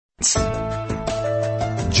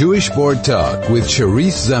Jewish Board Talk with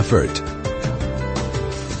Charisse Zaffert.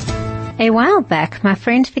 A while back, my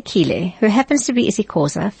friend Fikile, who happens to be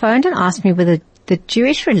isiXhosa, phoned and asked me whether the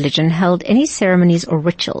Jewish religion held any ceremonies or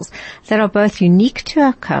rituals that are both unique to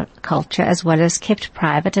our culture as well as kept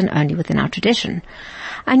private and only within our tradition.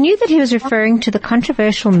 I knew that he was referring to the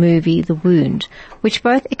controversial movie The Wound, which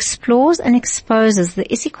both explores and exposes the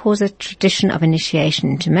isiXhosa tradition of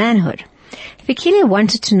initiation into manhood. Fikile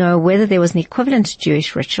wanted to know whether there was an equivalent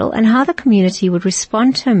Jewish ritual and how the community would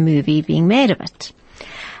respond to a movie being made of it.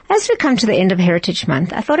 As we come to the end of Heritage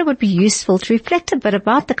Month, I thought it would be useful to reflect a bit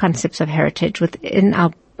about the concepts of heritage within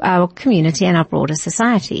our community and our broader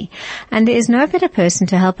society. And there is no better person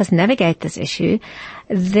to help us navigate this issue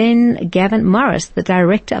than Gavin Morris, the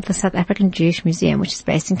director of the South African Jewish Museum, which is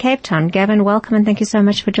based in Cape Town. Gavin, welcome and thank you so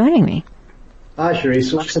much for joining me. Hi,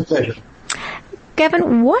 Charisse. It's a pleasure.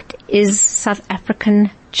 Gavin, what is South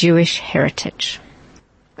African Jewish heritage?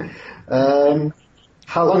 How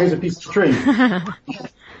long is a piece of string?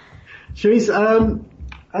 Charisse,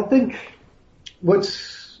 I think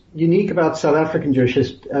what's unique about South African Jewish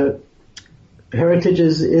heritage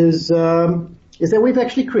is that we've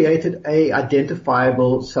actually created a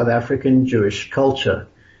identifiable South African Jewish culture.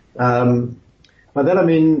 By that I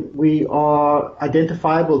mean we are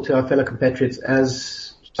identifiable to our fellow compatriots as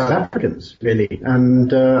South Africans, really,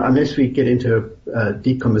 and unless we get into a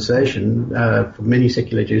deep conversation, for many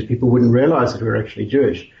secular Jews, people wouldn't realize that we're actually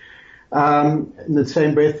Jewish. In the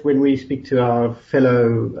same breath, when we speak to our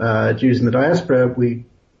fellow Jews in the diaspora,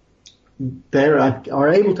 they are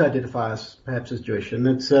able to identify us perhaps as Jewish, and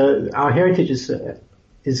it's our heritage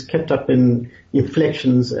is kept up in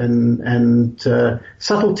inflections and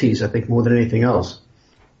subtleties, I think, more than anything else.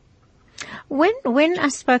 When I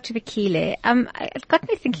spoke to Fikile, it got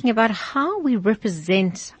me thinking about how we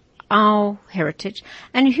represent our heritage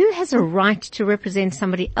and who has a right to represent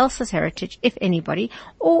somebody else's heritage, if anybody,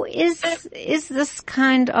 or is this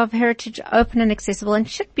kind of heritage open and accessible and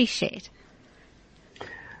should be shared?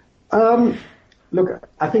 Look,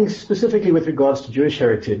 I think specifically with regards to Jewish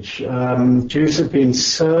heritage, Jews have been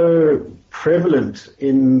so prevalent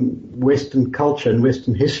in Western culture and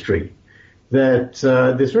Western history that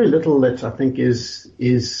there's very little that I think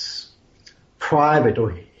is private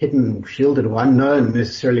or hidden, shielded, or unknown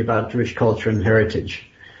necessarily about Jewish culture and heritage.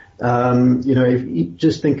 If you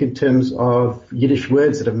just think in terms of Yiddish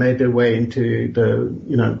words that have made their way into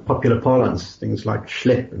the, popular parlance, things like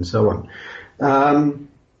schlepp and so on.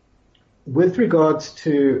 With regards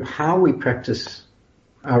to how we practice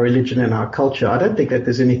our religion and our culture, I don't think that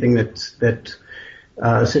there's anything that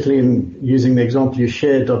certainly in using the example you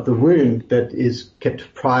shared of the wound, that is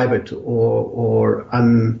kept private or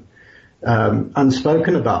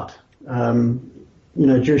unspoken about.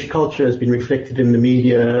 Jewish culture has been reflected in the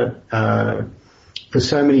media for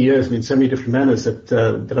so many years and in so many different manners that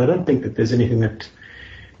I don't think that there's anything that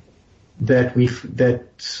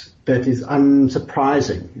is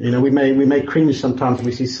unsurprising. We may cringe sometimes when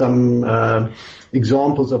we see some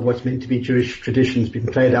examples of what's meant to be Jewish traditions being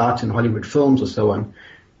played out in Hollywood films or so on.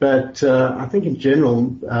 But I think in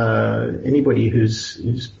general, anybody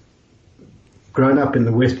who's grown up in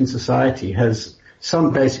the Western society has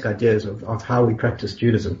some basic ideas of how we practice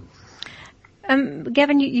Judaism.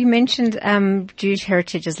 Gavin, you mentioned Jewish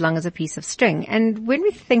heritage as long as a piece of string. And when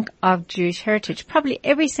we think of Jewish heritage, probably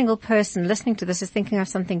every single person listening to this is thinking of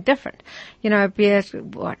something different. Be it,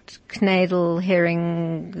 knedel,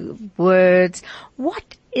 herring, words.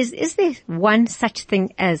 Is there one such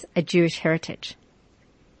thing as a Jewish heritage?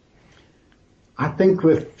 I think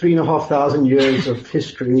with 3,500 years of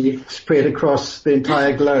history spread across the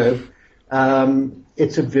entire globe,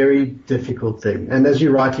 it's a very difficult thing. And as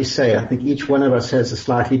you rightly say, I think each one of us has a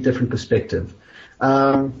slightly different perspective.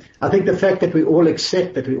 I think the fact that we all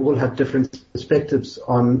accept that we all have different perspectives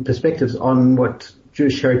on what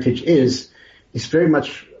Jewish heritage is very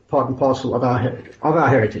much part and parcel of our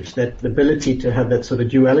heritage, that the ability to have that sort of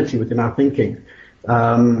duality within our thinking.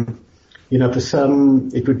 For some,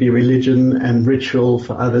 it would be religion and ritual.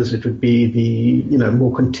 For others, it would be the,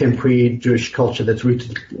 more contemporary Jewish culture that's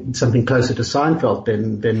rooted in something closer to Seinfeld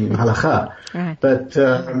than halakha. Right. But,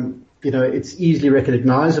 it's easily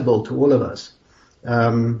recognizable to all of us.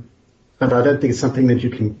 But I don't think it's something that you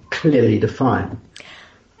can clearly define.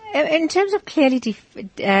 In terms of clearly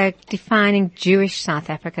defining Jewish South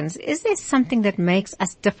Africans, is there something that makes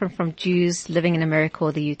us different from Jews living in America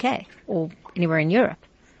or the UK or anywhere in Europe?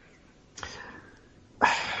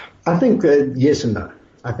 I think yes and no.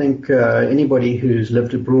 I think anybody who's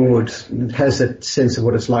lived abroad has that sense of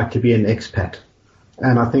what it's like to be an expat.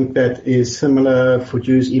 And I think that is similar for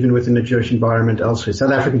Jews even within the Jewish environment elsewhere,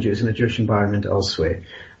 South African Jews in the Jewish environment elsewhere.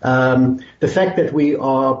 The fact that we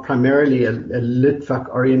are primarily a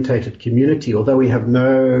Litvak-orientated community, although we have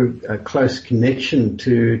no close connection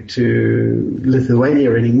to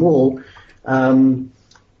Lithuania anymore,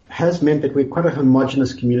 has meant that we're quite a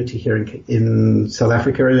homogenous community here in South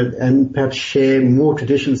Africa, and perhaps share more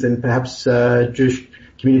traditions than perhaps Jewish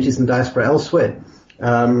communities in the diaspora elsewhere.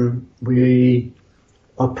 We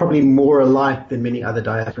are probably more alike than many other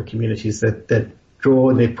diaspora communities that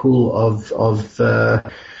draw their pool of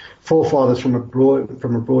forefathers from a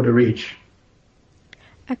broader reach.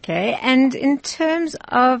 Okay, and in terms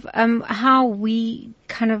of how we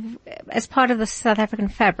kind of, as part of the South African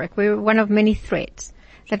fabric, we're one of many threads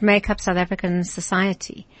that make up South African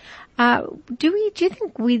society. Do you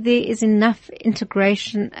think there is enough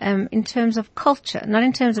integration in terms of culture, not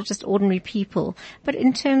in terms of just ordinary people, but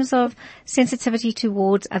in terms of sensitivity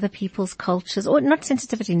towards other people's cultures, or not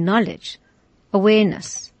sensitivity, knowledge,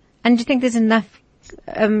 awareness? And do you think there's enough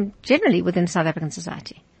generally within South African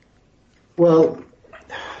society? Well,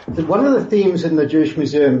 one of the themes in the Jewish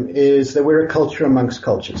Museum is that we're a culture amongst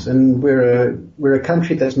cultures, and we're a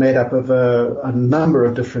country that's made up of a number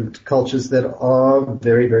of different cultures that are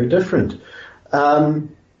very, very different. My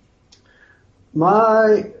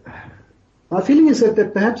feeling is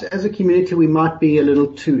that perhaps as a community we might be a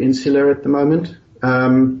little too insular at the moment.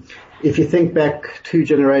 If you think back 2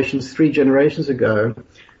 generations, 3 generations ago,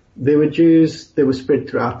 there were Jews that were spread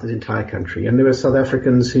throughout the entire country, and there were South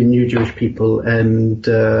Africans who knew Jewish people and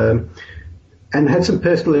had some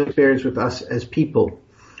personal experience with us as people.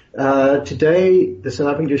 Today, the South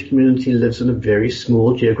African Jewish community lives in a very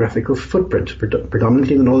small geographical footprint,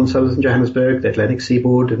 predominantly in the northern suburbs in Johannesburg, the Atlantic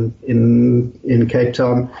seaboard, and in Cape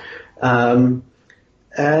Town. And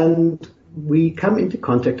we come into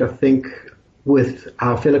contact, I think, with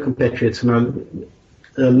our fellow compatriots a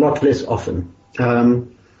lot less often.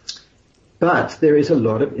 But there is a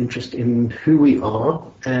lot of interest in who we are,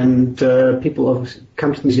 and people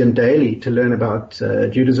come to the museum daily to learn about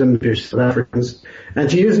Judaism, Jewish South Africans. And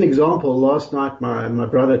to use an example, last night my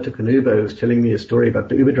brother took an Uber. He was telling me a story about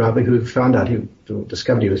the Uber driver who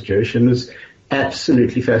discovered he was Jewish and was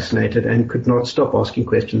absolutely fascinated and could not stop asking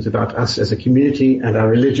questions about us as a community and our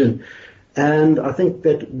religion. And I think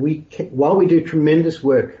that while we do tremendous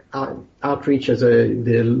work, outreach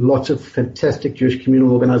there are lots of fantastic Jewish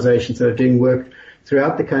communal organizations that are doing work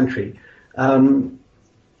throughout the country.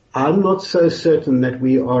 I'm not so certain that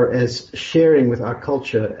we are as sharing with our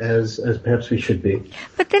culture as perhaps we should be.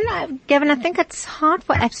 But then, Gavin, I think it's hard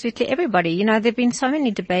for absolutely everybody. You know, there have been so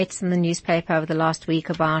many debates in the newspaper over the last week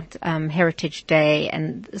about Heritage Day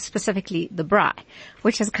and specifically the braai,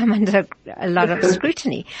 which has come under a lot of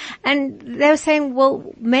scrutiny. And they were saying, well,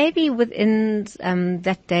 maybe within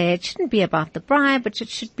that day it shouldn't be about the braai, but it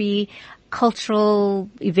should be cultural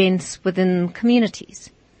events within communities.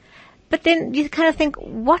 But then you kind of think,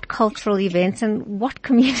 what cultural events and what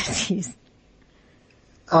communities?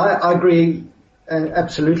 I agree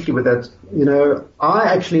absolutely with that. You know,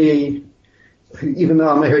 I actually, even though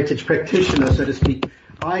I'm a heritage practitioner, so to speak,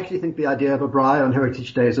 I actually think the idea of a braai on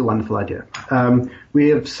Heritage Day is a wonderful idea. We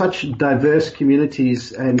have such diverse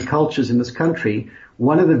communities and cultures in this country.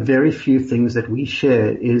 One of the very few things that we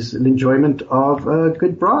share is an enjoyment of a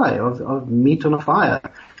good braai, of meat on a fire.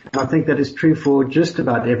 And I think that is true for just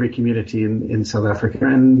about every community in South Africa.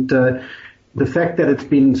 And the fact that it's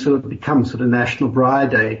been become National Braai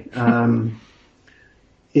Day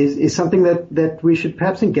is something that we should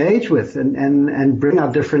perhaps engage with and bring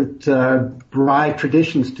our different braai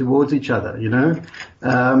traditions towards each other. You know,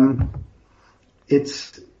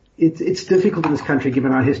 it's difficult in this country,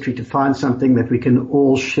 given our history, to find something that we can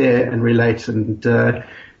all share and relate. And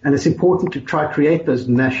it's important to try to create those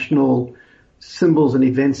national symbols and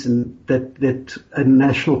events that a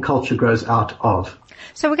national culture grows out of.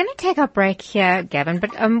 So we're going to take our break here, Gavin,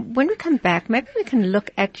 but when we come back, maybe we can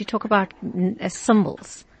look at, you talk about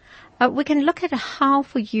symbols. We can look at how,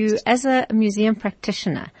 for you as a museum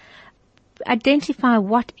practitioner, identify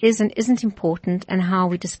what is and isn't important and how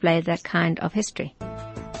we display that kind of history.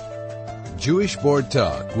 Jewish Board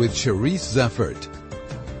Talk with Charisse Zeffert.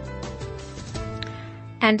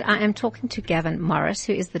 And I am talking to Gavin Morris,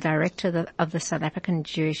 who is the director of the South African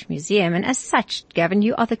Jewish Museum. And as such, Gavin,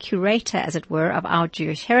 you are the curator, as it were, of our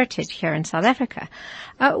Jewish heritage here in South Africa.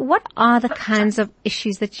 What are the kinds of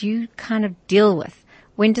issues that you kind of deal with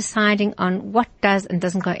when deciding on what does and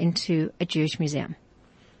doesn't go into a Jewish museum?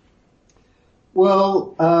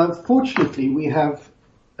 Well, fortunately, we have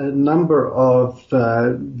a number of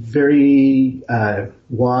very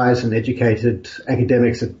wise and educated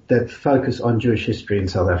academics that focus on Jewish history in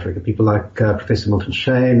South Africa. People like Professor Milton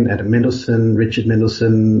Shane, Adam Mendelsohn, Richard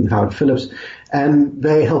Mendelsohn, Howard Phillips, and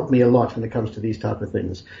they help me a lot when it comes to these type of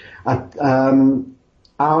things.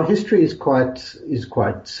 Our history is quite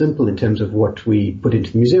simple in terms of what we put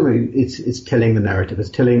into the museum. It's telling the narrative. It's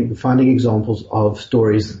finding examples of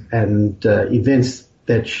stories and events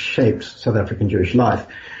that shaped South African Jewish life.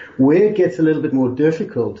 Where it gets a little bit more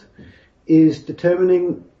difficult is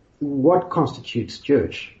determining what constitutes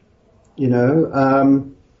Jewish. Is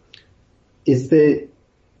there,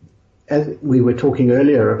 as we were talking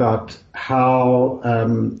earlier about how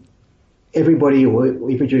everybody or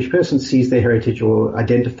every Jewish person sees their heritage or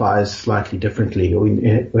identifies slightly differently or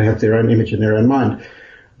have their own image in their own mind.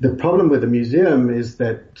 The problem with the museum is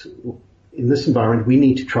that in this environment we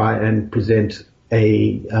need to try and present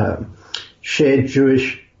a shared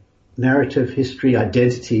Jewish narrative, history,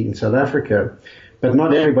 identity in South Africa, but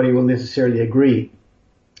not everybody will necessarily agree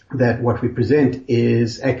that what we present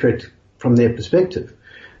is accurate from their perspective.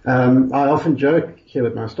 I often joke here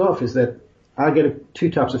with my staff is that I get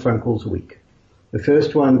 2 types of phone calls a week. The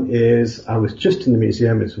first one is, I was just in the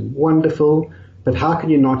museum, it's wonderful, but how can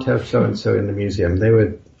you not have so-and-so in the museum? They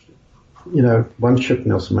were, one shook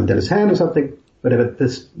Nelson Mandela's hand or something, whatever,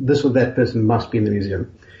 this or that person must be in the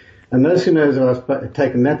museum. And those who know that I've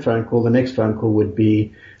taken that phone call, the next phone call would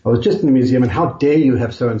be, I was just in the museum and how dare you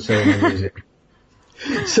have so-and-so in the museum?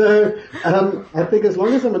 So, I think as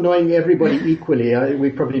long as I'm annoying everybody equally,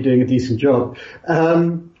 we're probably doing a decent job.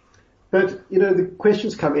 But, the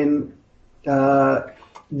questions come in,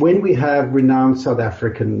 when we have renowned South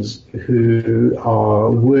Africans who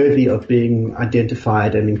are worthy of being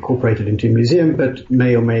identified and incorporated into a museum, but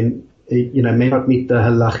may or may not meet the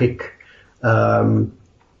halachic,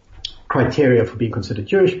 criteria for being considered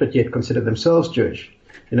Jewish, but yet consider themselves Jewish.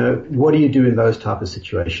 What do you do in those type of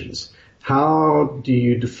situations? How do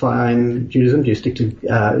you define Judaism? Do you stick to,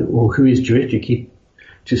 or who is Jewish? Do you keep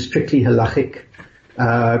to strictly halachic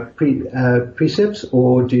precepts,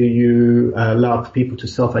 or do you allow people to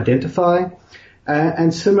self-identify?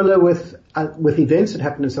 And similar with events that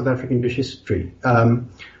happen in South African Jewish history.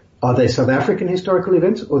 Are they South African historical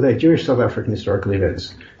events, or are they Jewish South African historical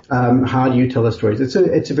events? How do you tell the stories?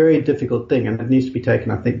 It's a very difficult thing, and it needs to be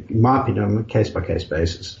taken, I think, in my opinion, on a case-by-case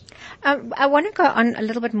basis. I want to go on a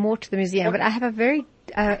little bit more to the museum, but I have a very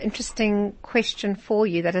interesting question for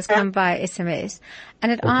you that has come by SMS,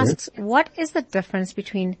 and it asks, what is the difference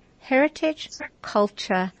between heritage,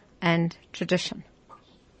 culture, and tradition?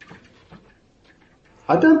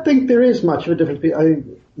 I don't think there is much of a difference.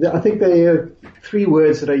 I think there are 3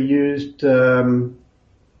 words that are used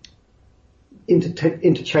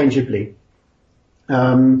interchangeably.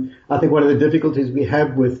 I think one of the difficulties we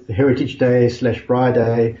have with Heritage Day / Pride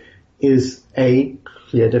Day is a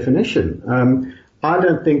clear definition. I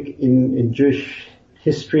don't think in Jewish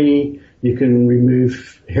history you can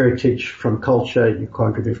remove heritage from culture. You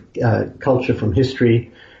can't remove culture from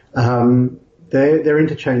history. They're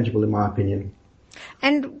interchangeable, in my opinion.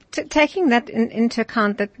 And taking that into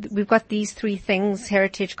account, that we've got these 3 things: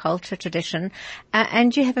 heritage, culture, tradition,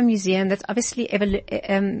 and you have a museum that's obviously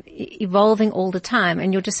evolving all the time,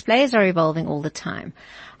 and your displays are evolving all the time.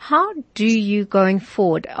 How do you, going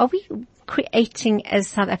forward, are we creating as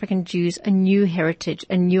South African Jews a new heritage,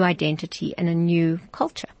 a new identity, and a new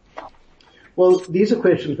culture? Well, these are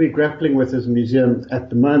questions we're grappling with as a museum at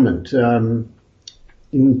the moment. In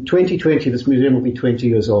 2020, this museum will be 20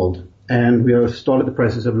 years old. And we have started the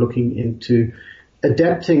process of looking into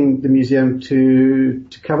adapting the museum to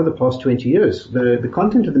cover the past 20 years. The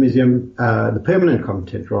content of the museum, the permanent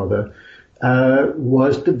content rather,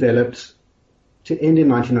 was developed to end in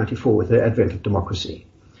 1994 with the advent of democracy.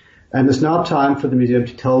 And it's now time for the museum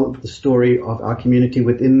to tell the story of our community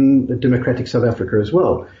within the democratic South Africa as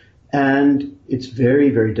well. And it's very,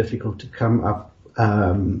 very difficult to come up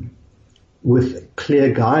with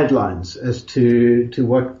clear guidelines as to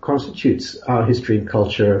what constitutes our history and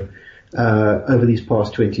culture over these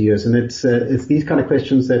past 20 years. And it's these kind of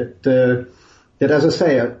questions that as I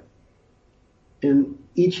say, in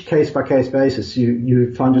each case-by-case basis,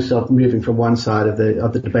 you find yourself moving from one side of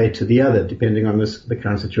the debate to the other, depending on the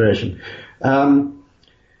current situation. I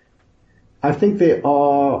think there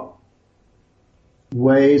are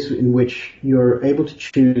ways in which you're able to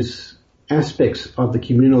choose aspects of the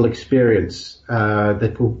communal experience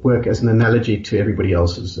that will work as an analogy to everybody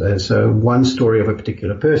else's. So one story of a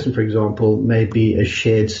particular person, for example, may be a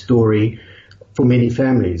shared story for many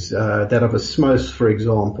families. That of a Smos, for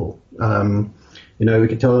example, We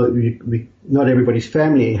could tell not everybody's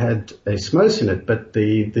family had a smos in it, but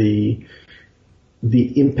the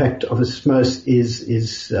impact of a smos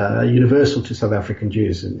is universal to South African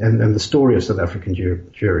Jews and the story of South African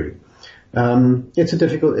Jewry. It's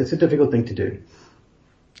a difficult thing to do.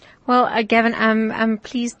 Well, Gavin, I'm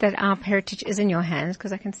pleased that our heritage is in your hands,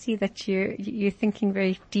 because I can see that you're thinking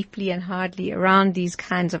very deeply and hardly around these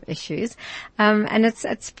kinds of issues. And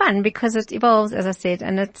it's fun because it evolves, as I said,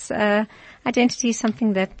 and it's, identity is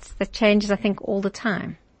something that changes, I think, all the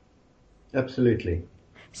time. Absolutely.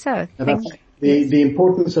 So, the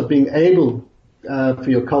importance of being able, for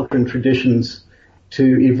your culture and traditions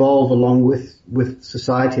to evolve along with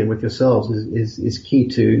society and with yourselves is key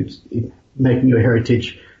to making your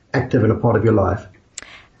heritage active and a part of your life.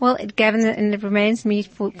 Well, Gavin, and it remains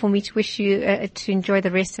for me to wish you to enjoy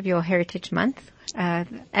the rest of your Heritage Month.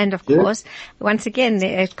 And of course, once again,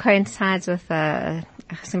 it coincides with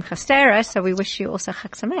Simchas Torah, so we wish you also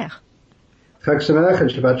Chag Sameach. Chag Sameach and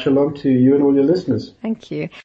Shabbat Shalom to you and all your listeners. Thank you.